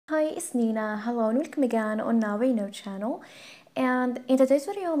Hi, it's Nina. Hello and welcome again on our Know channel. And in today's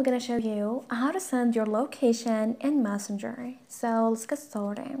video, I'm gonna show you how to send your location in Messenger. So let's get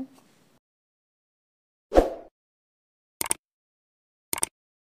started.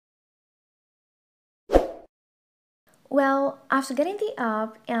 Well, after getting the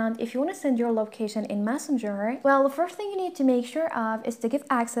app, and if you want to send your location in Messenger, well, the first thing you need to make sure of is to give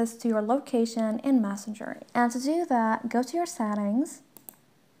access to your location in Messenger. And to do that, go to your settings.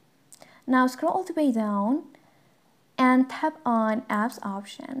 Now scroll all the way down and tap on Apps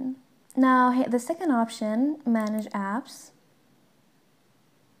option. Now hit the second option, Manage Apps.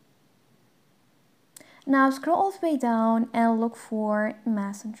 Now scroll all the way down and look for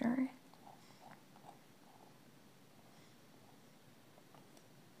Messenger.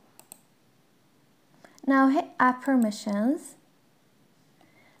 Now hit App Permissions.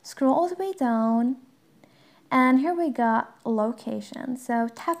 Scroll all the way down and here we got Location. So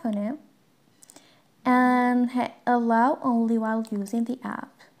tap on it and hit Allow only while using the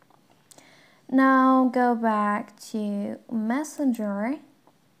app. Now go back to Messenger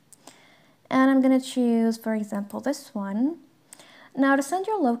and I'm gonna choose, for example, this one. Now to send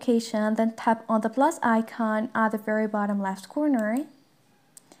your location, then tap on the plus icon at the very bottom left corner.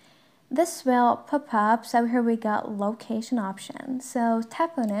 This will pop up, so here we got location option. So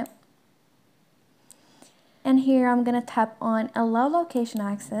tap on it. And here I'm gonna tap on allow location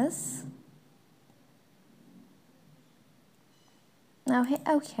access. Now hit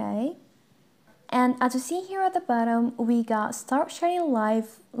OK. And as you see here at the bottom, we got start sharing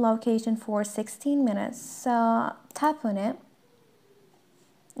live location for 16 minutes. So tap on it.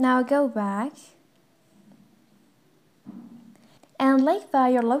 Now go back. And like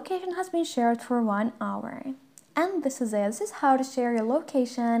that, your location has been shared for 1 hour. And this is it. This is how to share your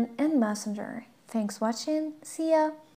location in Messenger. Thanks for watching. See ya.